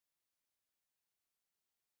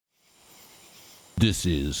This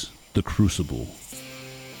is The Crucible,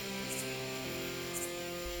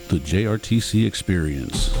 the JRTC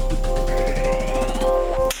experience.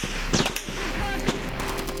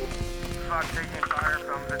 Fox taking fire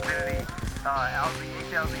from vicinity,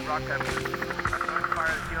 East LZ Rock Cut.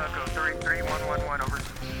 Fire the Kilo Echo 33111 over.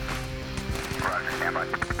 Roger, stand by.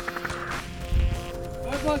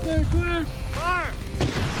 Black there, clear! Fire!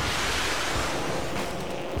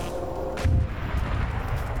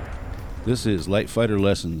 This is Light Fighter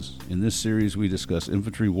Lessons. In this series, we discuss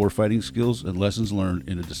infantry warfighting skills and lessons learned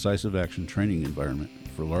in a decisive action training environment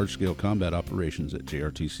for large-scale combat operations at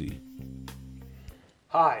JRTC.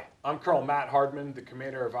 Hi, I'm Colonel Matt Hardman, the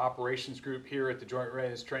Commander of Operations Group here at the Joint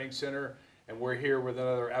Readiness Training Center, and we're here with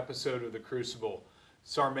another episode of The Crucible.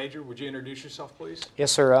 Sergeant Major, would you introduce yourself, please?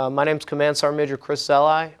 Yes, sir. My name is Command Sergeant Major Chris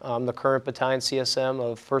Szalai. I'm the current battalion CSM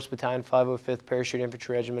of 1st Battalion 505th Parachute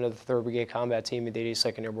Infantry Regiment of the 3rd Brigade Combat Team of the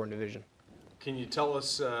 82nd Airborne Division. Can you tell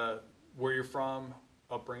us where you're from,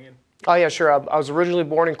 upbringing? Oh, yeah, sure. I was originally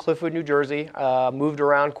born in Cliffwood, New Jersey. Moved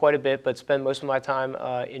around quite a bit, but spent most of my time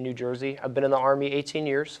in New Jersey. I've been in the Army 18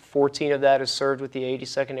 years. 14 of that has served with the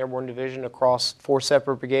 82nd Airborne Division across 4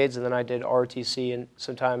 separate brigades, and then I did ROTC and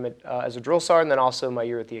some time as a drill sergeant, and then also my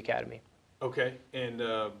year at the Academy. Okay, and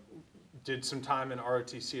did some time in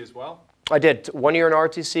ROTC as well? I did. 1 year in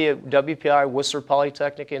ROTC at WPI, Worcester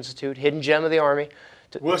Polytechnic Institute, hidden gem of the Army.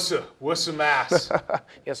 Worcester, Mass.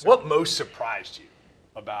 Yes, sir. What most surprised you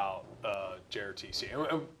about JRTC?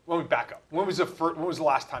 And let me back up. When was the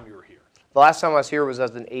last time you were here? The last time I was here was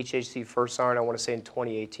as an HHC first sergeant, I want to say in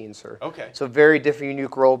 2018, sir. Okay. So very different,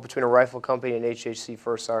 unique role between a rifle company and HHC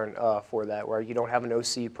first sergeant for that, where you don't have an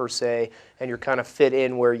OC per se, and you're kind of fit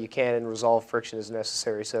in where you can and resolve friction as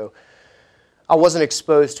necessary. So I wasn't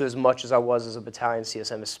exposed to as much as I was as a battalion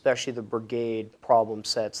CSM, especially the brigade problem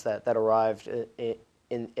sets that arrived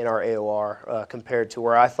in our AOR compared to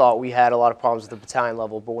where I thought we had a lot of problems at the battalion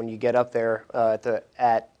level, but when you get up there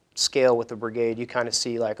at scale with the brigade, you kind of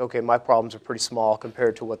see like, okay, my problems are pretty small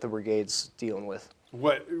compared to what the brigade's dealing with.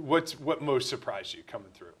 What most surprised you coming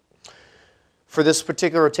through? For this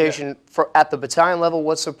particular rotation, at the battalion level,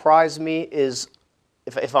 what surprised me is,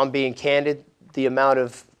 if I'm being candid, the amount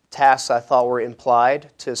of tasks I thought were implied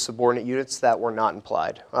to subordinate units that were not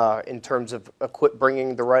implied in terms of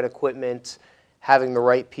bringing the right equipment, having the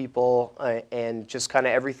right people, and just kind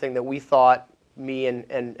of everything that we thought, me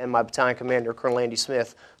and my battalion commander, Colonel Andy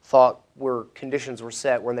Smith, thought conditions were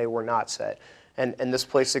set when they were not set. And this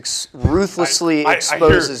place ruthlessly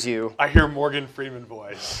exposes you. I hear Morgan Freeman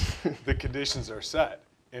voice. The conditions are set.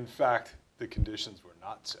 In fact, the conditions were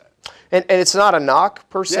not set. And it's not a knock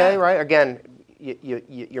per se, Yeah. right? Again,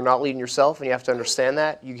 you're not leading yourself, and you have to understand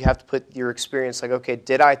that. You have to put your experience like, okay,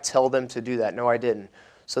 did I tell them to do that? No, I didn't.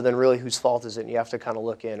 So then really whose fault is it? And you have to kind of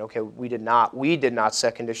look in, okay, we did not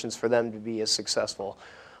set conditions for them to be as successful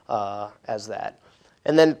as that.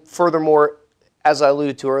 And then furthermore, as I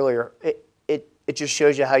alluded to earlier, it just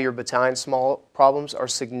shows you how your battalion small problems are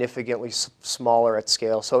significantly smaller at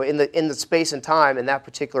scale. So in the space and time in that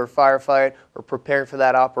particular firefight or preparing for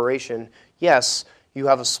that operation, yes, you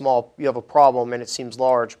have a problem and it seems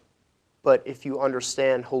large, but if you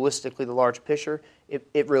understand holistically the large picture,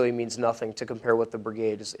 it really means nothing to compare what the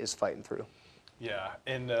brigade is fighting through. Yeah,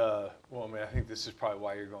 and well, I mean, I think this is probably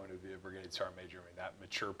why you're going to be a brigade sergeant major. I mean, that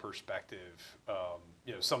mature perspective,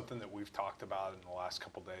 something that we've talked about in the last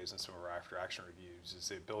couple of days in some of our after-action reviews is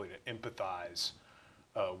the ability to empathize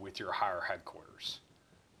with your higher headquarters,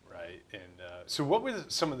 right? And so what were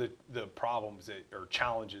some of the problems or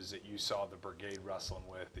challenges that you saw the brigade wrestling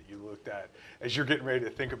with that you looked at as you're getting ready to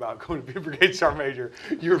think about going to be a brigade sergeant major?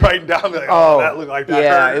 You're writing down like, that looked like that.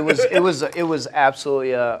 Yeah, hurt. it was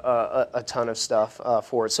absolutely a ton of stuff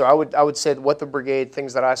for it. So I would say what the brigade,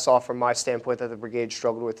 things that I saw from my standpoint that the brigade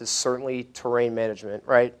struggled with is certainly terrain management,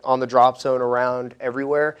 right? On the drop zone, around,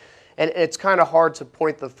 everywhere. And it's kind of hard to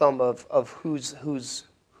point the thumb of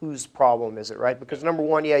whose problem is it, right? Because number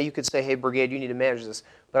one, yeah, you could say, hey, brigade, you need to manage this.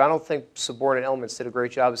 But I don't think subordinate elements did a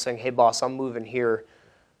great job of saying, hey, boss, I'm moving here.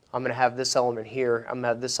 I'm going to have this element here. I'm going to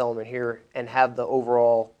have this element here, and have the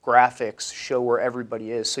overall graphics show where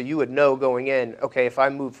everybody is. So you would know going in, okay, if I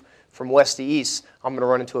move from west to east, I'm going to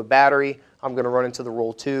run into a battery. I'm going to run into the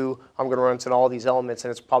roll 2. I'm going to run into all these elements, and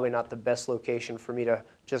it's probably not the best location for me to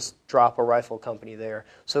just drop a rifle company there.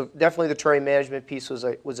 So definitely the terrain management piece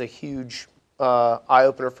was a huge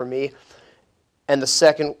eye-opener for me. And the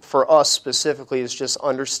second, for us specifically, is just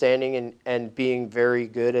understanding and being very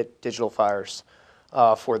good at digital fires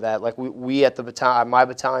for that. Like we at the battalion, my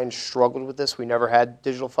battalion struggled with this. We never had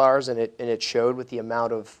digital fires, and it showed with the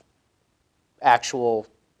amount of actual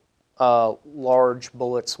large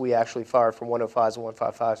bullets we actually fired from 105s and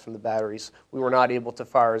 155s from the batteries. We were not able to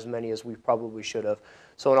fire as many as we probably should have.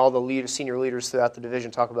 So when all the senior leaders throughout the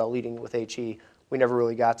division talk about leading with HE, we never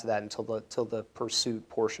really got to that until the pursuit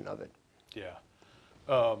portion of it. Yeah.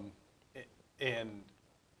 And,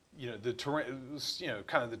 you know, the terrain, you know,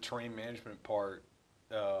 kind of the terrain management part,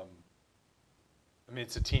 I mean,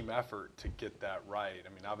 it's a team effort to get that right. I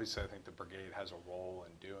mean, obviously, I think the brigade has a role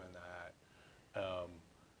in doing that.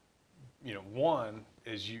 You know, one,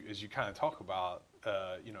 as you kind of talk about,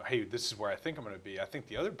 you know, hey, this is where I think I'm going to be. I think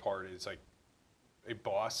the other part is like, a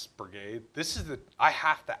boss brigade, I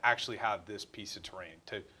have to actually have this piece of terrain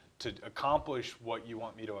to accomplish what you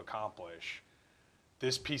want me to accomplish.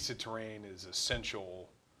 This piece of terrain is essential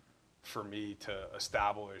for me to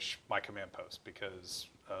establish my command post because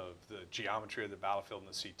of the geometry of the battlefield in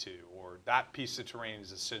the C2, or that piece of terrain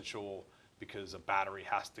is essential because a battery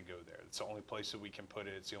has to go there. It's the only place that we can put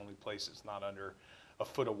it. It's the only place that's not under a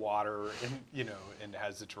foot of water, and you know, and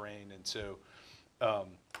has the terrain. And so,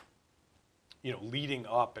 you know, leading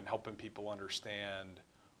up and helping people understand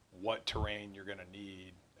what terrain you're going to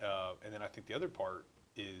need, and then I think the other part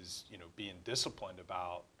is, you know, being disciplined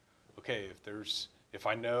about, okay, if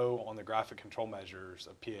I know on the graphic control measures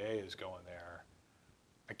a PA is going there,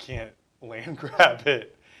 I can't land grab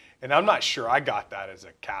it. And I'm not sure I got that as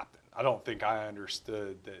a captain. I don't think I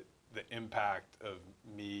understood that the impact of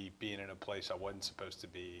me being in a place I wasn't supposed to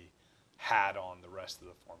be had on the rest of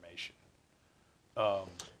the formation.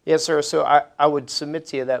 Yes, sir. So I would submit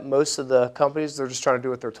to you that most of the companies, they're just trying to do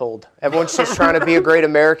what they're told. Everyone's just trying to be a great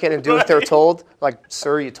American and do what they're told. Like,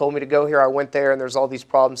 sir, you told me to go here. I went there, and there's all these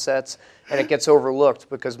problem sets, and it gets overlooked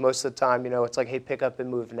because most of the time, you know, it's like, hey, pick up and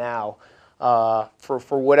move now for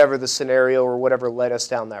whatever the scenario or whatever led us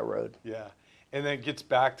down that road. Yeah. And then it gets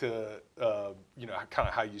back to, you know, kind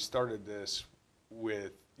of how you started this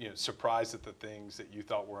with, you know, surprised at the things that you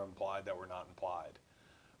thought were implied that were not implied.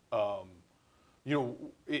 You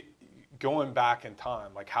know, going back in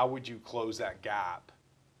time, like how would you close that gap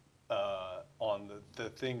on the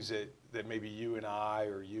things that maybe you and I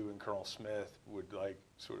or you and Colonel Smith would like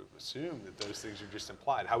sort of assume that those things are just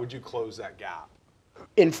implied? How would you close that gap?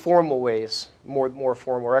 Informal ways, more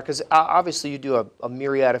formal, right? Because obviously you do a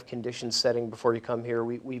myriad of condition setting before you come here.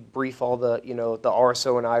 We brief all the, you know, the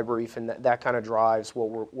RSO and I brief, and that kind of drives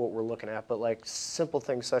what we're looking at. But like simple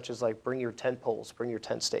things such as like bring your tent poles, bring your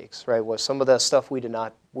tent stakes, right? Well, some of the stuff we did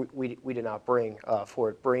not bring for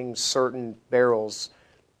it. Bring certain barrels,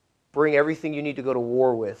 bring everything you need to go to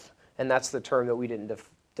war with, and that's the term that we didn't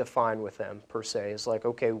define with them per se. Is like,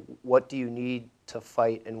 okay, what do you need to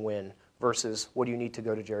fight and win? Versus what do you need to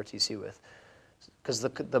go to JRTC with? Because the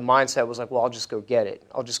mindset was like, well, I'll just go get it.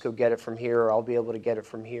 I'll just go get it from here, or I'll be able to get it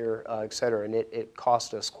from here, et cetera. And it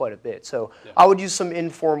cost us quite a bit. So yeah. I would use some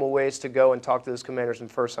informal ways to go and talk to those commanders in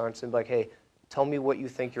first sergeants and be like, hey, tell me what you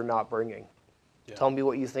think you're not bringing. Yeah. Tell me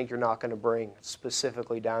what you think you're not going to bring,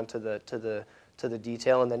 specifically down to the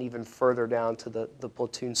detail, and then even further down to the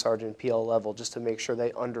platoon sergeant PL level, just to make sure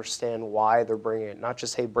they understand why they're bringing it. Not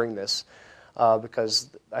just, hey, bring this.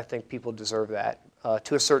 Because I think people deserve that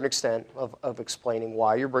to a certain extent of explaining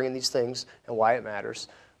why you're bringing these things and why it matters,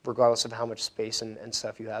 regardless of how much space and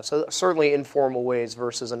stuff you have. So certainly informal ways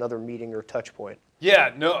versus another meeting or touch point.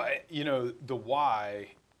 Yeah, no, you know, the why,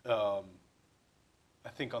 I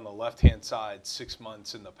think on the left-hand side, 6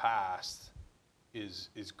 months in the past is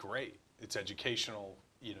great. It's educational.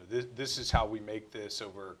 You know, this is how we make this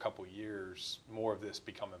over a couple of years, more of this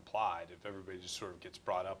become implied. If everybody just sort of gets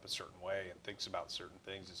brought up a certain way and thinks about certain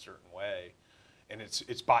things a certain way, and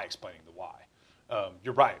it's by explaining the why.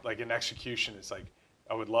 You're right, like in execution, it's like,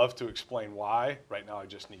 I would love to explain why. Right now, I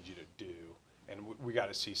just need you to do. And we got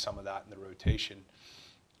to see some of that in the rotation.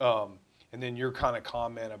 And then your kind of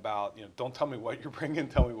comment about, you know, don't tell me what you're bringing,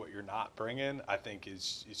 tell me what you're not bringing, I think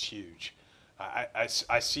is huge.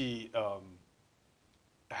 I see...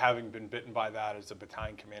 having been bitten by that as a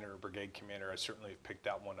battalion commander or brigade commander, I certainly have picked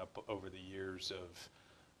that one up over the years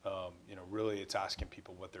of, you know, really it's asking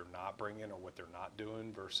people what they're not bringing or what they're not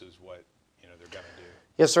doing versus what, you know, they're going to do.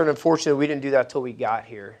 Yes, sir, and unfortunately, we didn't do that till we got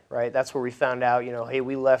here, right? That's where we found out, you know, hey,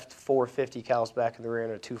 we left 450 cals back in the rear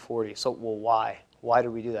and a 240. So, well, why? Why did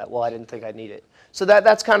we do that? Well, I didn't think I'd need it. So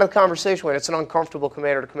that's kind of the conversation. When it's an uncomfortable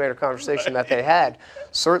commander-to-commander conversation that they had,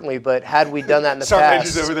 certainly. But had we done that in the Sergeant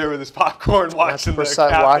past, Major's over there with his popcorn watching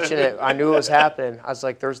watching it. I knew it was happening. I was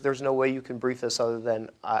like, there's no way you can brief this other than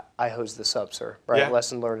I hosed this up, sir. Right? Yeah.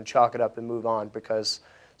 Lesson learned, and chalk it up and move on, because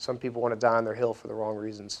some people want to die on their hill for the wrong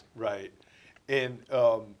reasons. Right, and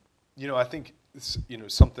you know, I think you know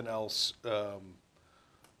something else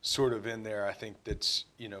sort of in there. I think that's,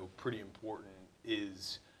 you know, pretty important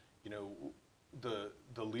is, you know,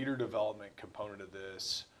 the leader development component of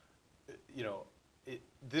this, you know,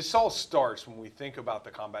 this all starts when we think about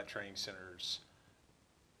the combat training centers.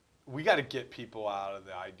 We got to get people out of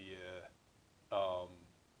the idea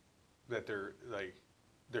that they're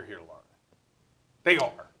here to learn. They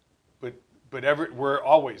are, but we're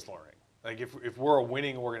always learning. Like if we're a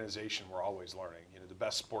winning organization, we're always learning. You know, the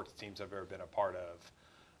best sports teams I've ever been a part of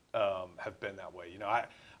have been that way. You know,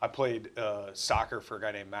 I played soccer for a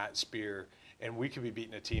guy named Matt Spear, and we could be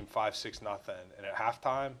beating a team 5-6 nothing, and at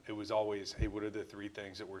halftime it was always, hey, what are the 3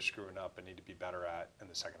 things that we're screwing up and need to be better at in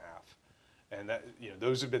the second half? And that, you know,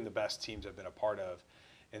 those have been the best teams I've been a part of.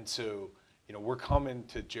 And so, you know, we're coming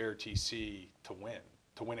to JRTC to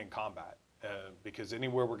win in combat, because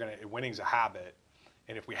anywhere winning's a habit.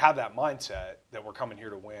 And if we have that mindset that we're coming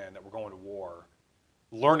here to win, that we're going to war,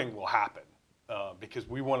 learning will happen, because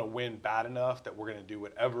we want to win bad enough that we're going to do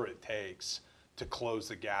whatever it takes to close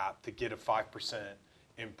the gap, to get a 5%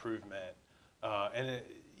 improvement. Of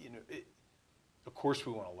course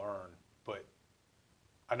we want to learn, but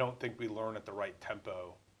I don't think we learn at the right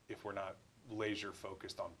tempo if we're not laser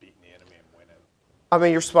focused on beating the enemy and winning. I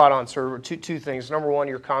mean, you're spot on, sir. Two things. Number one,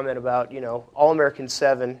 your comment about, you know, All-American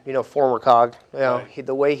 7, you know, former COG. You know, Right.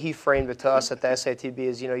 the way he framed it to us at the SATB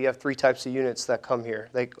is, you know, you have 3 types of units that come here.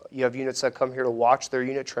 You have units that come here to watch their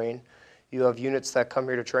unit train. You have units that come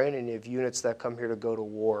here to train, and you have units that come here to go to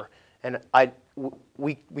war. And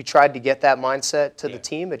we tried to get that mindset to the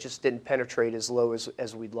team. It just didn't penetrate as low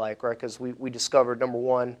as we'd like, right? Because we discovered, number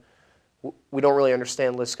one, we don't really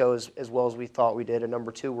understand LISCO as well as we thought we did, and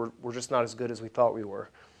number two, we're just not as good as we thought we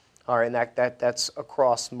were. All right, and that's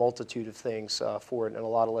across multitude of things for it, and a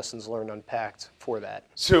lot of lessons learned unpacked for that.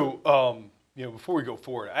 So, you know, before we go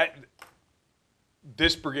forward,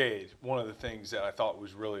 this brigade, one of the things that I thought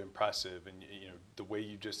was really impressive, and you know, the way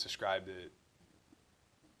you just described it,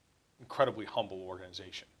 incredibly humble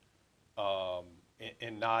organization,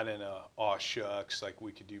 and not in a aw shucks, like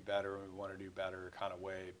we could do better and we want to do better kind of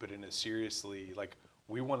way, but in a seriously, like,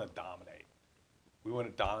 we want to dominate. We want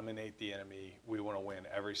to dominate the enemy. We want to win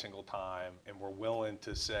every single time, and we're willing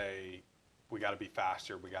to say we got to be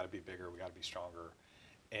faster, we got to be bigger, we got to be stronger.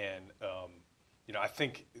 And you know, I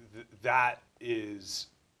think that is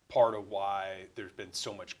part of why there's been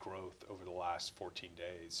so much growth over the last 14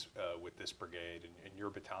 days with this brigade and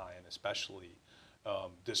your battalion especially.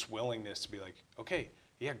 This willingness to be like, okay,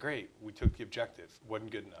 yeah, great, we took the objective,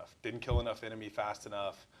 wasn't good enough, didn't kill enough enemy fast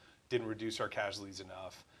enough, didn't reduce our casualties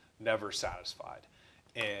enough, never satisfied.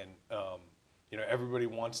 And you know, everybody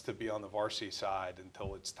wants to be on the varsity side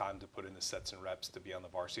until it's time to put in the sets and reps to be on the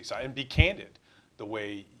varsity side and be candid the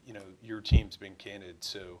way, you know, your team's been candid.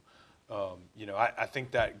 So you know, I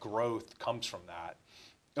think that growth comes from that.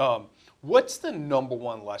 What's the number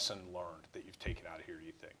one lesson learned that you've taken out of here,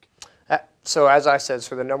 you think? So as I said,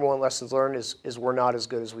 so the number one lessons learned is we're not as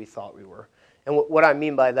good as we thought we were. And what I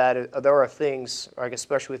mean by that is there are things, like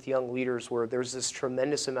especially with young leaders, where there's this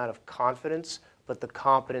tremendous amount of confidence, but the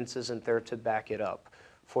competence isn't there to back it up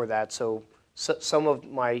for that. So some of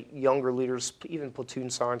my younger leaders, even platoon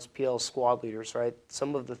sergeants, PL squad leaders, right,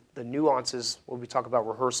 some of the nuances when we talk about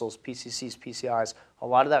rehearsals, PCCs, PCIs, a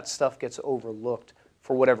lot of that stuff gets overlooked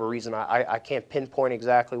for whatever reason. I can't pinpoint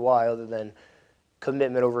exactly why, other than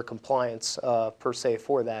commitment over compliance per se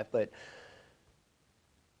for that. But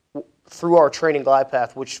through our training glide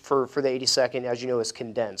path, which for the 82nd, as you know, is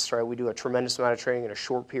condensed, right? We do a tremendous amount of training in a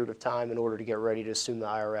short period of time in order to get ready to assume the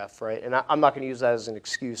IRF, right? And I'm not going to use that as an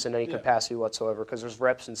excuse in any capacity whatsoever, because there's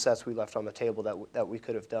reps and sets we left on the table that we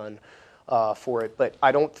could have done for it. But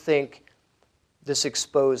I don't think this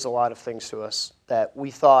exposed a lot of things to us that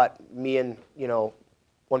we thought, me and, you know,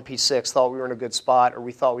 1P6 thought we were in a good spot, or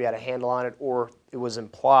we thought we had a handle on it, or it was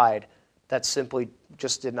implied. That simply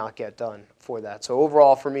just did not get done for that. So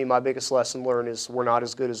overall, for me, my biggest lesson learned is we're not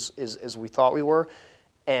as good as we thought we were,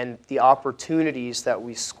 and the opportunities that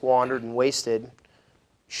we squandered and wasted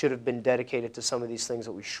should have been dedicated to some of these things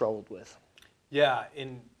that we struggled with. Yeah,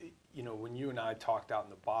 and you know, when you and I talked out in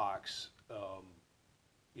the box,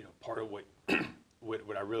 you know, part of what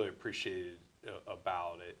what I really appreciated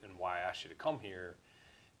about it and why I asked you to come here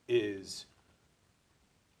is,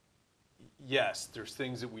 yes, there's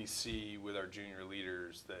things that we see with our junior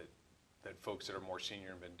leaders that folks that are more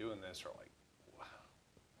senior and been doing this are like,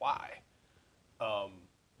 why?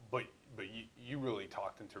 But you really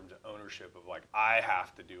talked in terms of ownership of like, I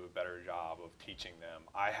have to do a better job of teaching them.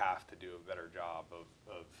 I have to do a better job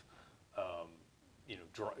of you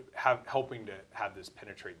know, helping to have this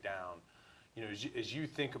penetrate down. You know, as you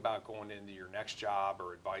think about going into your next job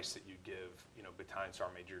or advice that you give, you know, battalion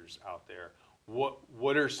sergeant majors out there,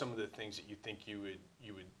 what are some of the things that you think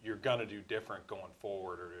you're gonna do different going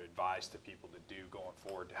forward, or to advise the people to do going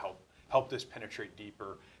forward to help this penetrate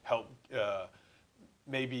deeper, help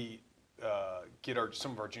maybe get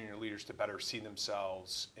some of our junior leaders to better see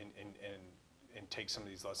themselves and take some of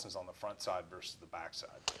these lessons on the front side versus the back side?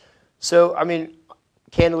 So, I mean,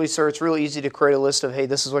 candidly, sir, it's really easy to create a list of, hey,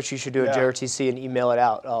 this is what you should do at Yeah. JRTC and email it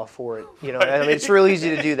out for it. You know, I mean, it's really easy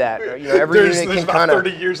to do that. You know, every There's unit can about kind 30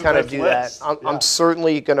 years of of do list. that. Yeah. I'm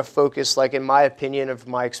certainly going to focus, like in my opinion of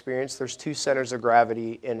my experience, there's two centers of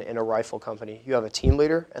gravity in a rifle company. You have a team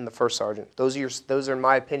leader and the first sergeant. Those are, in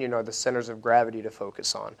my opinion, are the centers of gravity to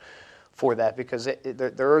focus on for that, because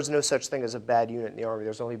there is no such thing as a bad unit in the Army.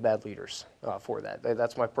 There's only bad leaders for that.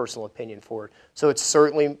 That's my personal opinion for it. So it's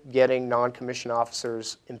certainly getting non-commissioned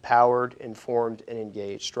officers empowered, informed, and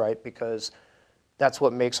engaged, right? Because that's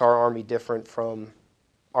what makes our Army different from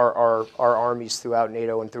our armies throughout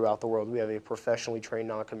NATO and throughout the world. We have a professionally trained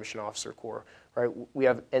non-commissioned officer corps, right? We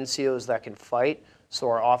have NCOs that can fight, so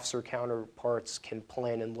our officer counterparts can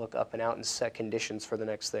plan and look up and out and set conditions for the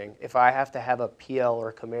next thing. If I have to have a PL or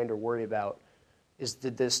a commander worry about,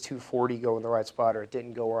 did this 240 go in the right spot, or it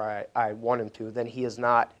didn't go where I want him to, then he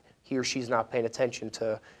or she's not paying attention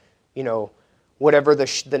to, you know, whatever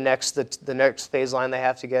the next phase line they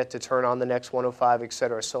have to get to turn on the next 105, et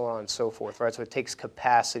cetera, so on and so forth, right? So it takes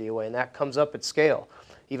capacity away, and that comes up at scale.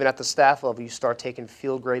 Even at the staff level, you start taking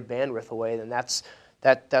field grade bandwidth away, then that's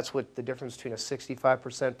what the difference between a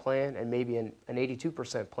 65% plan and maybe an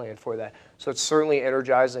 82% plan for that. So it's certainly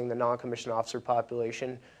energizing the non-commissioned officer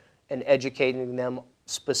population and educating them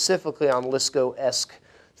specifically on LISCO-esque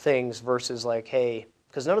things versus like, hey,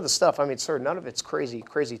 because none of the stuff, I mean, sir, none of it's crazy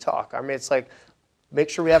talk. I mean, it's like, make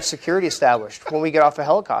sure we have security established when we get off a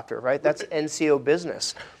helicopter, right? That's NCO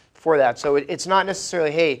business for that. So it's not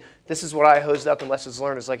necessarily, hey, this is what I hosed up and lessons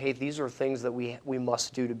learned. It's like, hey, these are things that we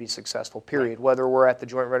must do to be successful, period. Whether we're at the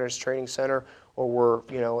Joint Readiness Training Center or we're,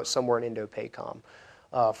 you know, somewhere in Indo-PACOM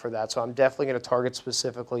for that. So I'm definitely going to target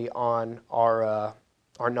specifically on our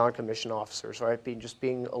non-commissioned officers, right?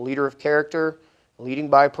 Being a leader of character, leading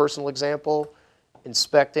by personal example,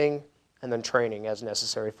 inspecting, and then training as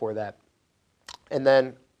necessary for that. And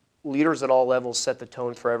then leaders at all levels set the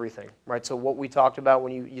tone for everything, right? So what we talked about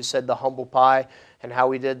when you said the humble pie and how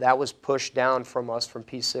we did, that was pushed down from us from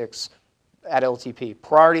P6 at LTP.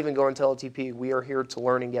 Prior to even going to LTP, we are here to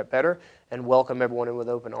learn and get better and welcome everyone in with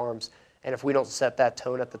open arms. And if we don't set that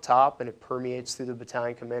tone at the top and it permeates through the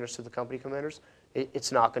battalion commanders to the company commanders,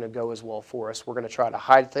 it's not going to go as well for us. We're going to try to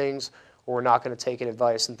hide things, or we're not going to take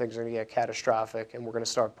advice and things are going to get catastrophic, and we're going to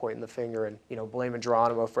start pointing the finger and, you know, blaming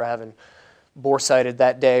Geronimo for having bore-sighted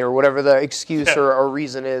that day or whatever the excuse or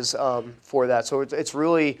reason is for that. So it's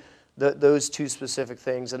really those two specific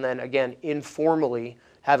things. And then, again, informally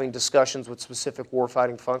having discussions with specific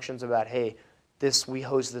warfighting functions about, hey, we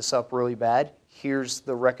hosed this up really bad. Here's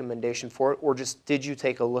the recommendation for it. Or just, did you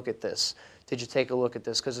take a look at this? Did you take a look at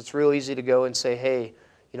this? Because it's real easy to go and say, hey,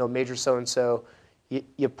 you know, Major so-and-so,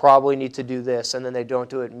 you probably need to do this, and then they don't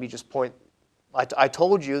do it, and we just point. I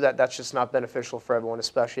told you that that's just not beneficial for everyone,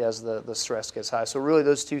 especially as the stress gets high. So really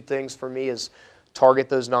those two things for me is target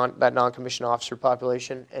that non-commissioned officer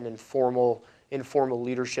population and informal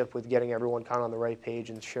leadership with getting everyone kind of on the right page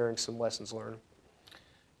and sharing some lessons learned.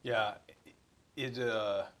 Yeah,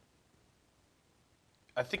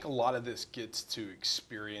 I think a lot of this gets to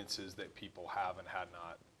experiences that people have and had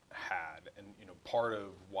not had. And, you know, part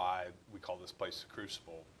of why we call this place the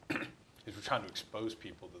Crucible is we're trying to expose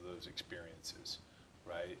people to those experiences,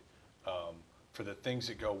 right? For the things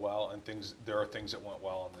that go well and there are things that went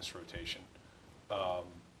well in this rotation.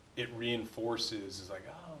 It reinforces, is like,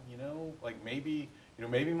 oh, you know, like maybe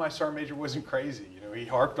my sergeant major wasn't crazy. You know, he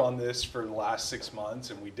harped on this for the last 6 months,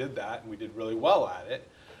 and we did that, and we did really well at it.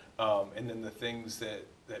 And then the things that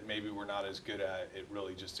maybe we're not as good at, it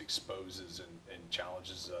really just exposes and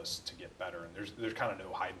challenges us to get better. And there's kind of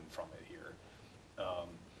no hiding from it here.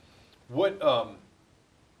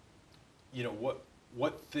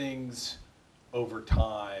 What things over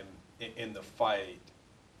time in the fight,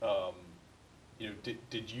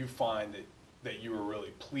 did you find that you were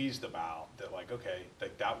really pleased about, that like, okay,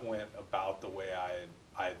 like that went about the way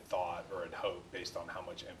I had thought or had hoped based on how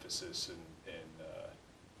much emphasis and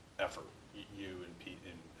effort you and Pete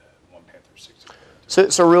in 1 Panther 6.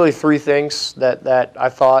 So really three things that I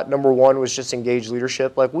thought. Number one was just engaged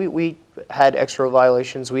leadership. Like we had extra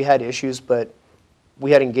violations, we had issues, but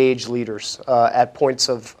we had engaged leaders at points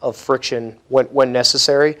of friction when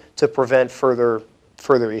necessary to prevent further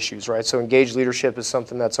issues, right? So engaged leadership is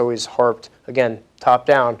something that's always harped, again, top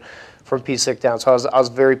down from P6 down. So I was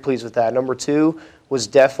very pleased with that. Number two was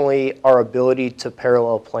definitely our ability to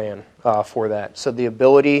parallel plan for that. So the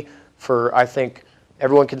ability for, I think,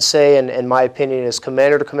 everyone can say, and in my opinion, is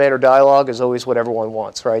commander-to-commander dialogue is always what everyone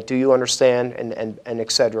wants, right? Do you understand, and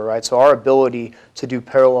et cetera, right? So our ability to do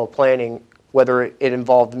parallel planning, whether it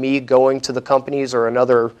involved me going to the companies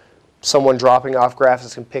or someone dropping off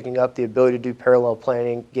graphics and picking up, the ability to do parallel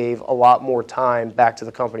planning gave a lot more time back to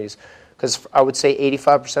the companies. Because I would say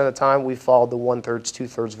 85% of the time we followed the 1/3,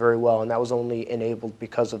 2/3 very well, and that was only enabled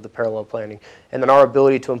because of the parallel planning. And then our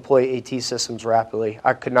ability to employ AT systems rapidly.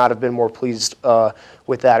 I could not have been more pleased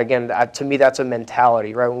with that. Again, to me, that's a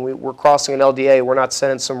mentality, right? When we're crossing an LDA, we're not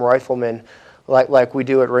sending some riflemen like we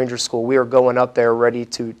do at Ranger School. We are going up there ready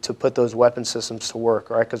to put those weapon systems to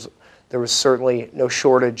work, right? Because there was certainly no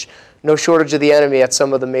shortage of the enemy at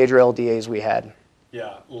some of the major LDAs we had.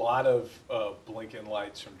 Yeah, a lot of blinking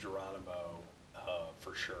lights from Geronimo,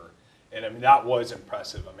 for sure. And I mean, that was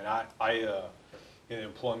impressive. I mean, in the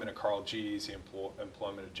employment of Carl G's, the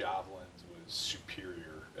employment of Javelins was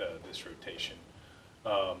superior this rotation.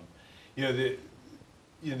 The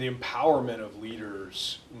empowerment of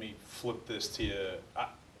leaders, let me flip this to you.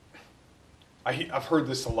 I've heard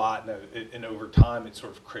this a lot, and over time it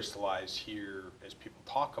sort of crystallized here as people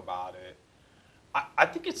talk about it. I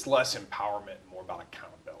think it's less empowerment and more about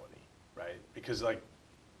accountability, right? Because like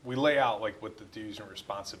we lay out like what the duties and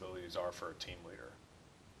responsibilities are for a team leader.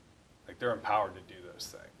 Like they're empowered to do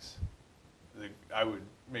those things. I would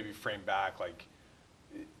maybe frame back like,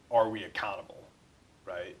 are we accountable,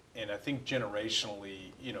 right? And I think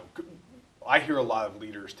generationally, I hear a lot of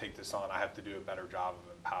leaders take this on. I have to do a better job of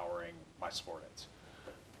empowering my subordinates.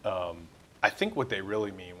 I think what they really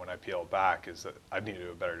mean when I peel back is that I need to do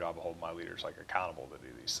a better job of holding my leaders like accountable to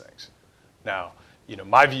do these things. Now,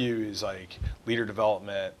 my view is like leader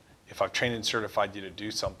development. If I've trained and certified you to do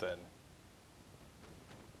something,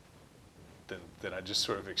 then I just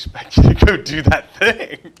sort of expect you to go do that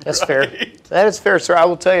thing. That's right? fair. That is fair, sir. I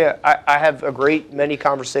will tell you, I have a great many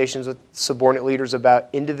conversations with subordinate leaders about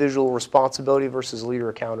individual responsibility versus leader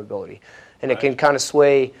accountability. And it can kind of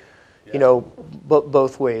sway,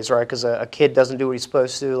 both ways, right? Because a kid doesn't do what he's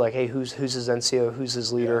supposed to, like, hey, who's his NCO, who's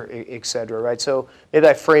his leader, et cetera, right? So maybe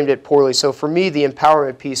I framed it poorly. So for me, the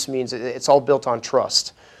empowerment piece means it's all built on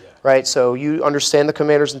trust, right? So you understand the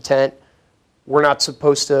commander's intent. We're not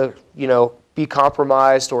supposed to, be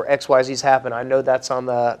compromised or XYZ's happen. I know that's on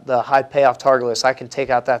the high payoff target list. I can take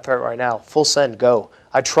out that threat right now. Full send, go.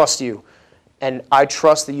 I trust you. And I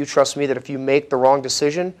trust that you trust me that if you make the wrong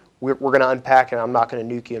decision, we're going to unpack and I'm not going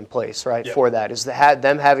to nuke you in place, right, for that. Is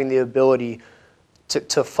them having the ability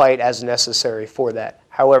to fight as necessary for that.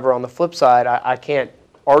 However, on the flip side, I can't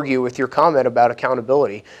argue with your comment about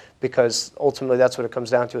accountability because ultimately that's what it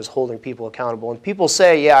comes down to is holding people accountable. And people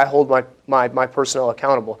say, I hold my personnel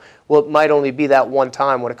accountable. Well, it might only be that one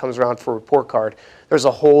time when it comes around for a report card. There's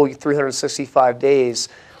a whole 365 days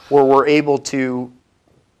where we're able to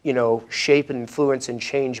shape and influence and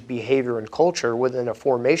change behavior and culture within a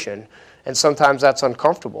formation. And sometimes that's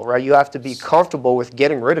uncomfortable, right? You have to be comfortable with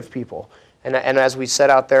getting rid of people. And as we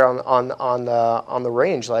set out there on the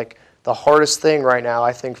range, like the hardest thing right now,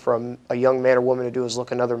 I think, from a young man or woman to do is look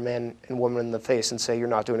another man and woman in the face and say, you're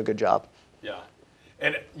not doing a good job. Yeah.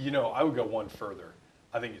 And, I would go one further.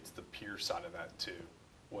 I think it's the peer side of that, too.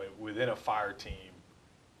 Within a fire team,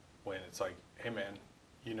 when it's like, hey, man,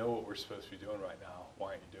 you know what we're supposed to be doing right now.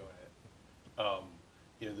 Why aren't you doing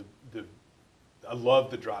it? I love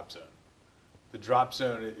the drop zone. The drop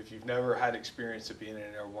zone, if you've never had experience of being in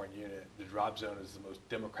an airborne unit, the drop zone is the most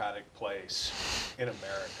democratic place in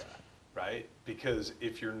America, right? Because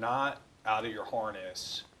if you're not out of your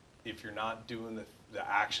harness, if you're not doing the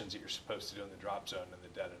actions that you're supposed to do in the drop zone in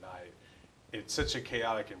the dead of night, it's such a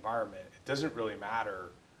chaotic environment. It doesn't really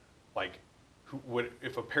matter, like,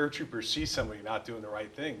 if a paratrooper sees somebody not doing the right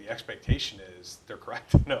thing, the expectation is they're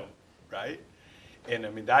correcting them, right? And I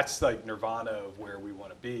mean, that's like nirvana of where we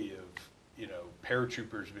want to be, of,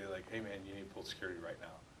 paratroopers be like, hey man, you need to pull security right now.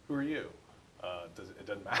 Who are you? It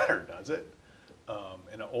doesn't matter, does it?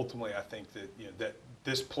 And ultimately, I think that, that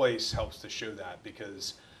this place helps to show that,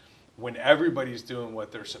 because when everybody's doing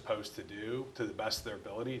what they're supposed to do to the best of their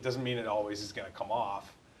ability, it doesn't mean it always is going to come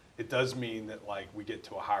off. It does mean that, like, we get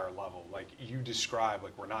to a higher level. Like you described,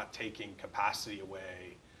 like, we're not taking capacity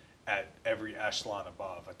away at every echelon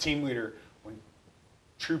above. A team leader, when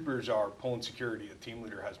troopers are pulling security, a team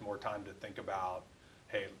leader has more time to think about,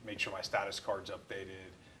 hey, make sure my status card's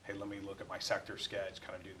updated. Hey, let me look at my sector sketch,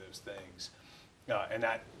 kind of do those things. And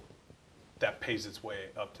that pays its way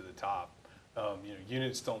up to the top.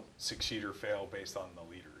 Units don't succeed or fail based on the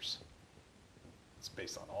leaders. It's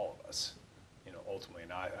based on all of us. ultimately,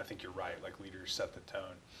 and I think you're right. Like leaders set the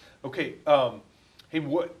tone. Okay. Hey,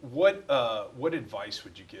 what advice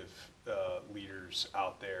would you give leaders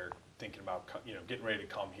out there thinking about getting ready to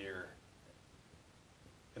come here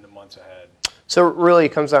in the months ahead? So really, it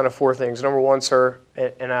comes down to four things. Number one, sir,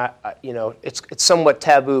 and I it's somewhat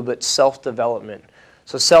taboo, but self-development.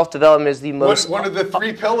 So self-development is the most one of the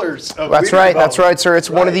three pillars of That's leader right. That's development. right, sir. It's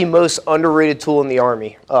one of the most underrated tool in the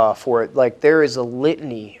Army for it. Like there is a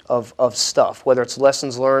litany of stuff, whether it's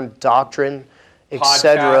lessons learned, doctrine,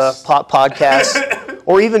 etc., podcasts,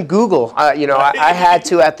 or even Google. I had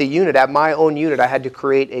to at my own unit, I had to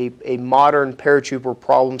create a modern paratrooper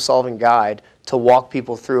problem-solving guide to walk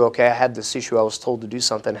people through. Okay, I had this issue. I was told to do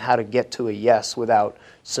something. How to get to a yes without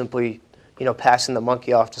simply, passing the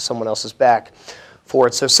monkey off to someone else's back. For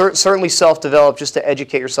it. So certainly self-develop just to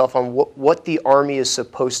educate yourself on what the Army is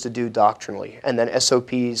supposed to do doctrinally, and then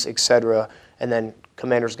SOPs, etc., and then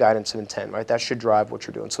Commander's Guidance of Intent, right? That should drive what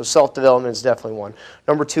you're doing. So self-development is definitely one.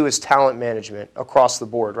 Number two is talent management across the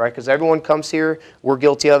board, right? Because everyone comes here, we're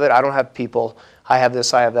guilty of it. I don't have people. I have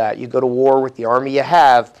this, I have that. You go to war with the Army you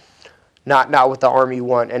have, not with the Army you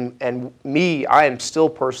want. And me, I am still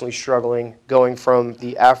personally struggling going from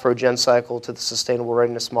the Afro-Gen cycle to the Sustainable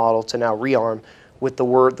Readiness Model to now rearm, with the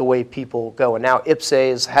way people go. And now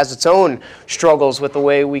IBCT has its own struggles with the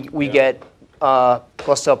way we get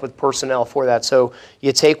plussed up with personnel for that. So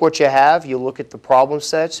you take what you have, you look at the problem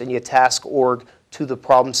sets, and you task org to the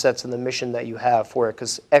problem sets and the mission that you have for it.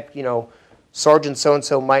 Because, Sergeant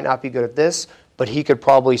so-and-so might not be good at this, but he could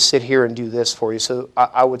probably sit here and do this for you. So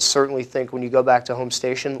I would certainly think when you go back to home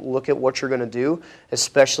station, look at what you're going to do,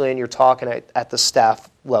 especially when you're talking at the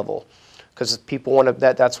staff level. Because people want to,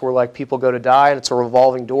 that's where people go to die, and it's a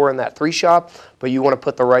revolving door in that 3 shop, but you want to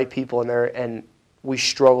put the right people in there, and we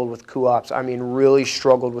struggled with co-ops. I mean, really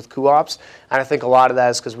struggled with co-ops, and I think a lot of that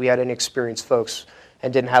is because we had inexperienced folks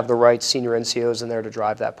and didn't have the right senior NCOs in there to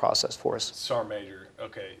drive that process for us. Sergeant Major,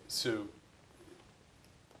 okay, so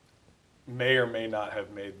may or may not have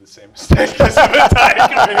made the same mistake as a battalion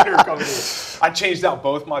commander coming here. I changed out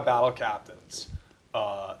both my battle captains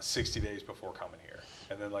 60 days before coming here,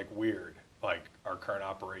 and then weird. Our current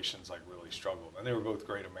operations really struggled, and they were both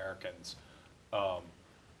great Americans.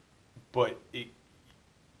 But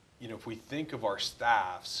if we think of our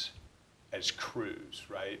staffs as crews,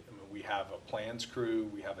 right? I mean, we have a plans crew,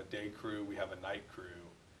 we have a day crew, we have a night crew,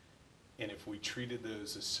 and if we treated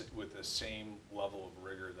those with the same level of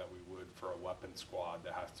rigor that we would for a weapons squad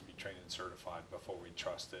that has to be trained and certified before we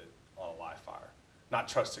trust it on a live fire, not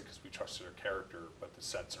trust it because we trusted their character, but the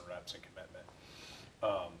sets and reps and commitment.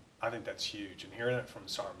 I think that's huge. And hearing it from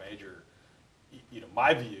Sergeant Major,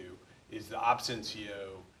 my view is the ops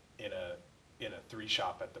NCO in a 3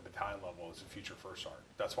 shop at the battalion level is a future first sergeant.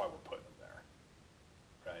 That's why we're putting them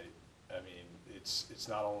there, right? I mean, it's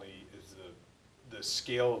not only is the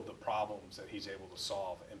scale of the problems that he's able to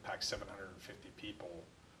solve impact 750 people,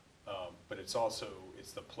 but it's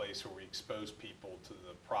the place where we expose people to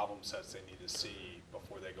the problem sets they need to see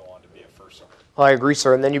before they go on to be a first sergeant. Well, I agree,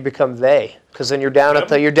 sir. And then you become they, because then you're down at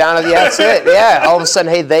the that's it. Yeah. All of a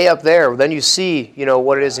sudden, hey, they up there. Then you see,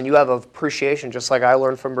 what it is, and you have appreciation. Just like I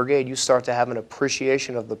learned from brigade, you start to have an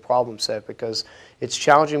appreciation of the problem set because it's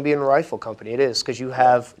challenging being a rifle company. It is because you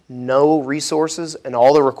have no resources and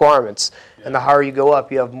all the requirements. Yeah. And the higher you go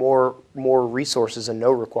up, you have more resources and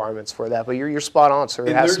no requirements for that. But you're spot on, sir.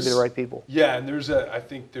 It has to be the right people. Yeah, and I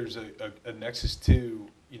think there's a nexus too,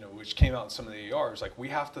 which came out in some of the ARs. We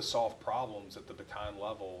have to solve problems at the battalion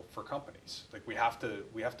level for companies. We have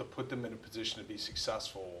to put them in a position to be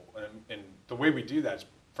successful, and the way we do that is,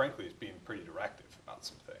 frankly, is being pretty directive about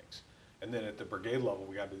some things. And then at the brigade level,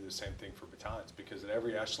 we got to do the same thing for battalions, because at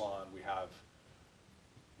every echelon we have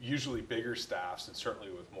usually bigger staffs and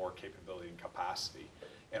certainly with more capability and capacity.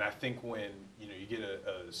 And I think when you get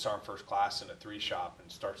a sergeant first class in a 3 shop and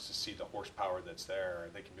starts to see the horsepower that's there,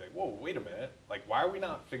 they can be like, whoa, wait a minute, why are we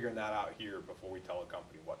not figuring that out here before we tell a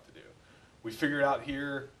company what to do? We figure it out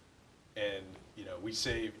here, and we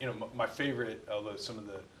save. My favorite, although some of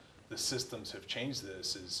the systems have changed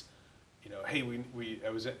this, is hey,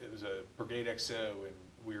 it was a brigade XO, and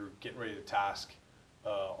we were getting ready to task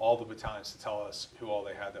all the battalions to tell us who all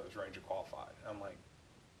they had that was Ranger qualified. And I'm like,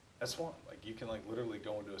 that's one. You can literally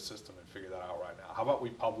go into a system and figure that out right now. How about we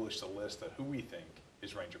publish the list of who we think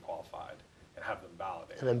is Ranger qualified and have them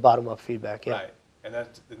validate? And then bottom up feedback, yeah. Right. And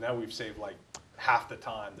now we've saved half the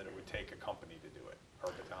time that it would take a company to do it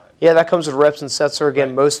per battalion. Yeah, that comes with reps and sets. Or again,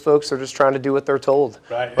 right. Most folks are just trying to do what they're told.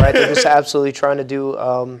 Right. They're just absolutely trying to do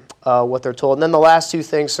what they're told. And then the last 2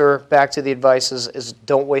 things, sir, back to the advice is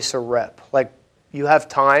don't waste a rep. You have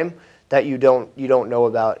time that you don't know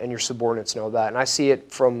about and your subordinates know about. And I see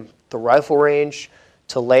it from the rifle range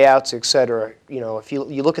to layouts, et cetera. If you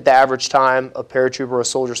look at the average time a paratrooper or a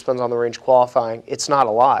soldier spends on the range qualifying, it's not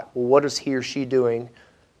a lot. Well, what is he or she doing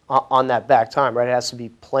on that back time, right? It has to be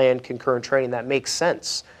planned concurrent training. That makes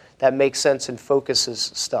sense. That makes sense and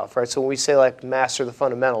focuses stuff, right? So when we say like master the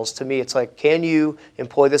fundamentals, to me it's like, can you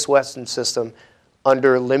employ this weapon system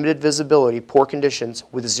under limited visibility, poor conditions,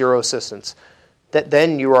 with zero assistance?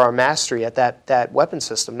 Then you are a mastery at that weapon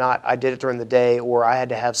system, not I did it during the day or I had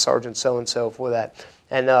to have Sergeant so-and-so for that.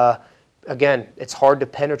 And again, it's hard to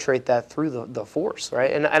penetrate that through the force,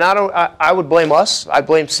 right? And I would blame us. I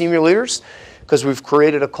blame senior leaders because we've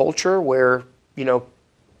created a culture where,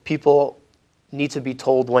 people need to be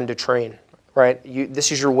told when to train, right?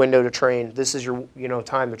 This is your window to train. This is your,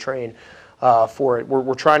 time to train. For it.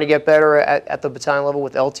 We're trying to get better at the battalion level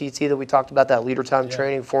with LTT that we talked about, that leader time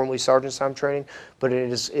training, formerly sergeant's time training. But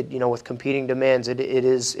with competing demands, it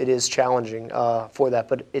is challenging for that.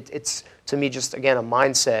 But it's to me just again a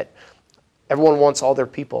mindset. Everyone wants all their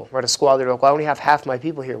people, right? A squad, they're like, well, I only have half my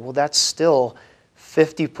people here. Well, that's still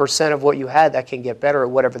 50% of what you had that can get better at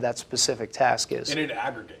whatever that specific task is. And it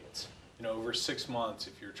aggregates. Over 6 months,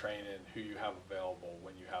 if you're training who you have available,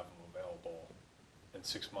 when you have them available. In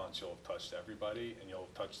 6 months, you'll have touched everybody, and you'll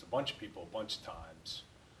have touched a bunch of people a bunch of times,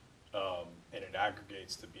 and it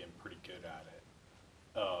aggregates to being pretty good at it.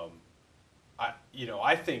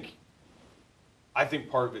 I think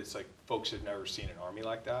part of it's like folks have never seen an Army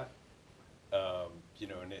like that,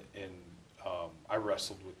 I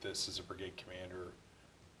wrestled with this as a brigade commander.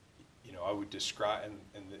 I would describe,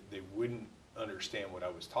 and they wouldn't understand what I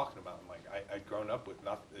was talking about. I'm like, I'd grown up with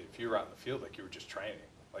nothing. If you were out in the field, like you were just training.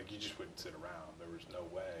 Like you just wouldn't sit around. There was no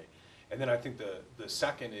way. And then I think the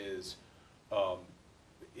second is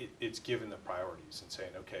it's given the priorities and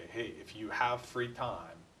saying, okay, hey, if you have free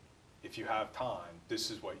time, if you have time,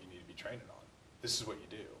 this is what you need to be training on. This is what you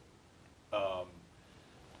do.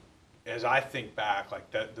 As I think back,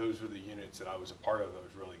 like those were the units that I was a part of that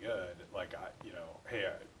was really good. Like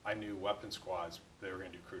I knew weapon squads, they were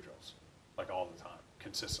going to do crew drills, like all the time,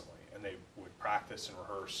 consistently. And they would practice and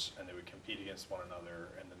rehearse, and they would compete against one another,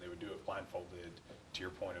 and then they would do it blindfolded, to your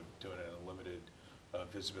point of doing it in limited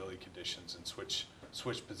visibility conditions, and switch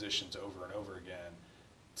positions over and over again,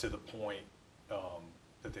 to the point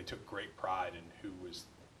that they took great pride in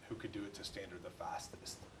who could do it to standard the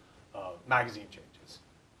fastest. Magazine changes,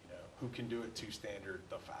 who can do it to standard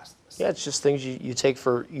the fastest. Yeah, it's just things you take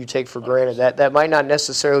for granted. That might not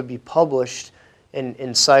necessarily be published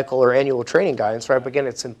in cycle or annual training guidance, right? But again,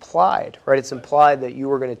 it's implied, right? It's implied that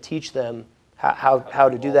you are going to teach them how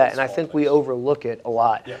to do that, and I think we overlook it a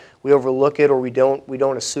lot. Yeah. We overlook it, or we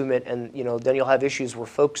don't assume it, and then you'll have issues where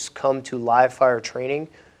folks come to live fire training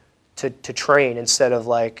to train instead of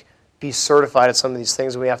like be certified at some of these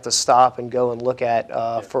things. We have to stop and go and look at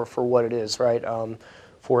for what it is, right?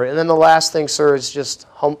 For it, and then the last thing, sir, is just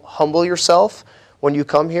humble yourself when you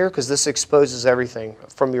come here, because this exposes everything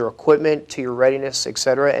from your equipment to your readiness, et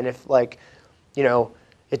cetera. And if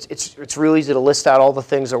it's real easy to list out all the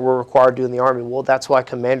things that we're required to do in the Army. Well, that's why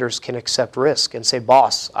commanders can accept risk and say,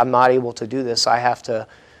 boss, I'm not able to do this. I have to,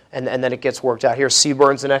 and then it gets worked out. Here,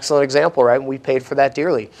 Seaburn's an excellent example, right? And we paid for that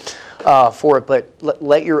dearly for it. But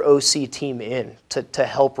let your OC team in to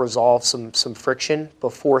help resolve some friction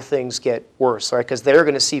before things get worse, right? Because they're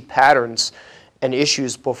going to see patterns and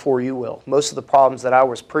issues before you will. Most of the problems that I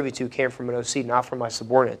was privy to came from an OC, not from my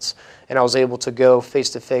subordinates. And I was able to go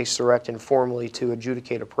face-to-face, direct, and formally to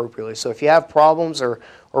adjudicate appropriately. So if you have problems or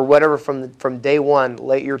whatever from day one,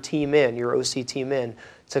 let your team in, your OC team in,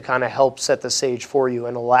 to kind of help set the stage for you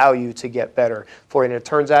and allow you to get better for you. And if it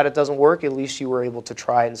turns out it doesn't work, at least you were able to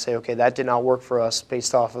try and say, okay, that did not work for us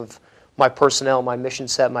based off of my personnel, my mission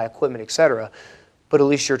set, my equipment, et cetera. But at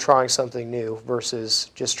least you're trying something new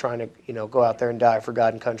versus just trying to, go out there and die for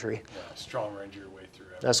God and country. Yeah, strong ranger your way through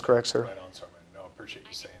everything. That's correct, sir. Right on, Sergeant. No, I appreciate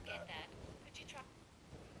you saying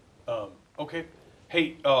that. Okay.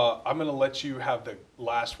 Hey, I'm gonna let you have the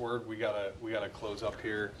last word. We gotta close up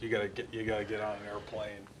here. You gotta get on an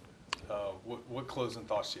airplane. What closing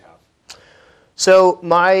thoughts do you have? So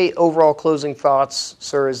my overall closing thoughts,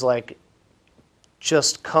 sir, is like,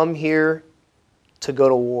 just come here to go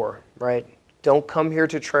to war, right? Don't come here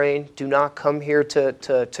to train. Do not come here to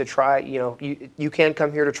try. You can't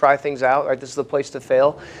come here to try things out, right? This is the place to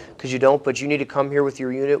fail because you don't, but you need to come here with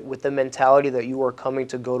your unit with the mentality that you are coming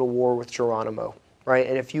to go to war with Geronimo, right?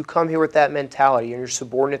 And if you come here with that mentality and your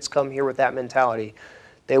subordinates come here with that mentality,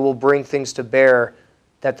 they will bring things to bear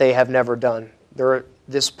that they have never done.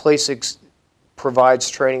 This place provides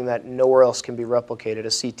training that nowhere else can be replicated, a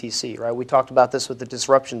CTC, right? We talked about this with the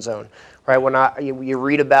disruption zone, right? When you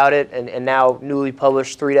read about it, and now newly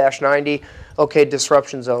published 3-90, okay,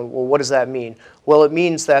 disruption zone, well, what does that mean? Well, it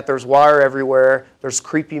means that there's wire everywhere, there's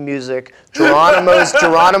creepy music,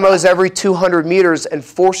 Geronimo's every 200 meters, and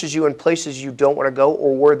forces you in places you don't want to go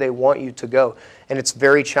or where they want you to go. And it's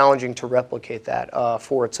very challenging to replicate that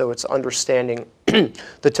for it. So it's understanding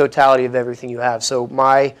the totality of everything you have. So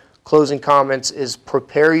my closing comments is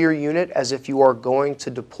prepare your unit as if you are going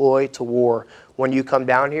to deploy to war when you come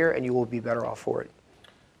down here, and you will be better off for it.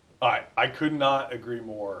 I could not agree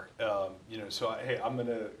more. Hey, I'm going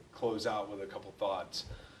to close out with a couple thoughts.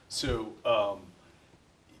 So,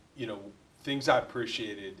 things I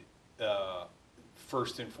appreciated,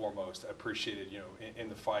 first and foremost, I appreciated, in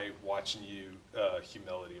the fight, watching you,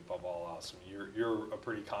 humility above all else. I mean, you're a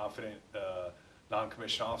pretty confident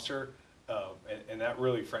non-commissioned officer. And that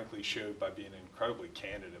really, frankly, showed by being incredibly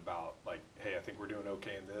candid about, like, hey, I think we're doing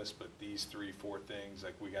okay in this, but these 3-4 things,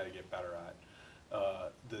 like, we got to get better at.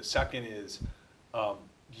 The second is,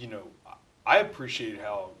 I appreciate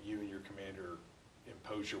how you and your commander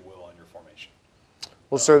impose your will on your formation.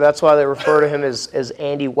 Well, sir, that's why they refer to him as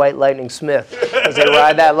Andy White Lightning Smith, because they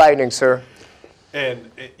ride that lightning, sir. And,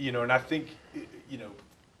 and I think,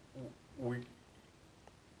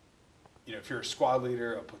 if you're a squad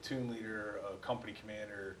leader, a platoon leader, a company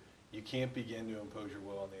commander, you can't begin to impose your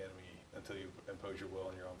will on the enemy until you impose your will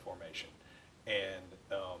on your own formation. And,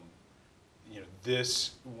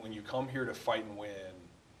 this, when you come here to fight and win,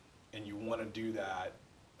 and you want to do that,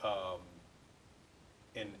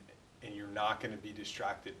 and you're not going to be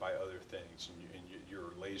distracted by other things, and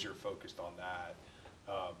you're laser focused on that,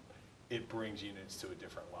 it brings units to a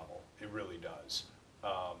different level. It really does.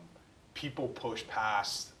 People push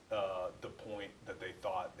past the point that they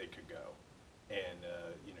thought they could go, and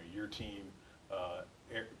your team,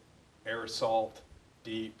 air assault,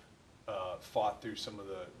 deep, fought through some of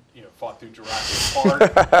the, fought through Jurassic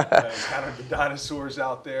Park, kind of the dinosaurs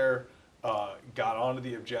out there, got onto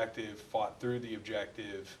the objective, fought through the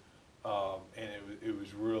objective, and it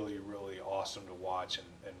was really, really awesome to watch,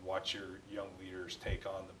 and watch your young leaders take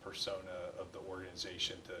on the persona of the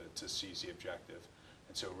organization to seize the objective.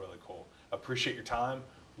 And so really cool. Appreciate your time.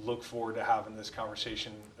 Look forward to having this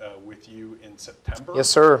conversation with you in September. Yes,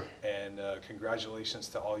 sir. And congratulations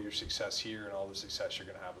to all your success here and all the success you're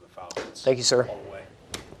going to have with the Falcons. Thank you, sir. All the way.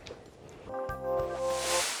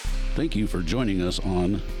 Thank you for joining us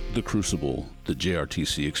on The Crucible, the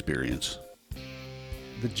JRTC experience.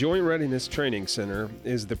 The Joint Readiness Training Center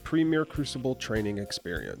is the premier Crucible training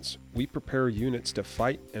experience. We prepare units to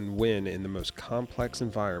fight and win in the most complex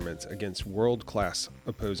environments against world-class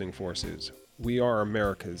opposing forces. We are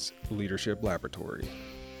America's leadership laboratory.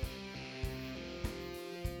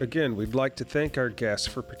 Again, we'd like to thank our guests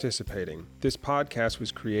for participating. This podcast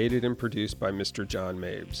was created and produced by Mr. John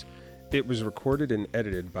Mabes. It was recorded and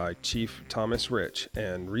edited by Chief Thomas Rich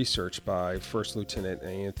and researched by First Lieutenant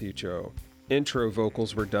Anthony Cho. Intro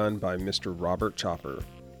vocals were done by Mr. Robert Chopper.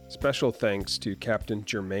 Special thanks to Captain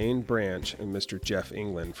Jermaine Branch and Mr. Jeff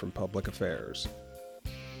England from Public Affairs.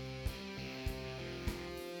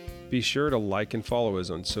 Be sure to like and follow us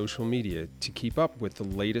on social media to keep up with the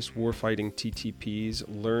latest warfighting TTPs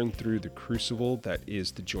learned through the crucible that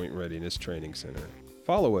is the Joint Readiness Training Center.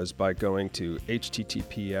 Follow us by going to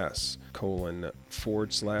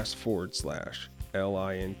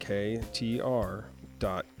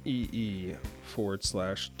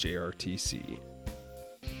https://linktr.ee/JRTC.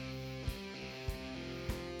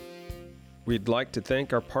 We'd like to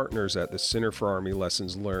thank our partners at the Center for Army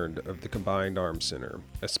Lessons Learned of the Combined Arms Center,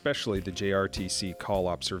 especially the JRTC Call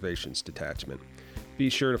Observations Detachment. Be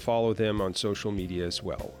sure to follow them on social media as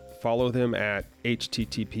well. Follow them at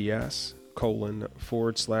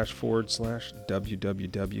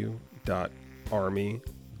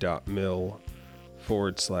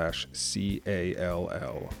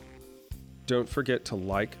Don't forget to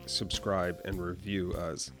like, subscribe, and review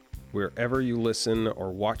us wherever you listen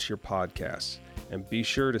or watch your podcasts, and be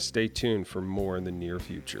sure to stay tuned for more in the near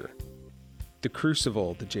future. The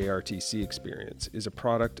Crucible, the JRTC experience, is a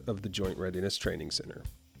product of the Joint Readiness Training Center.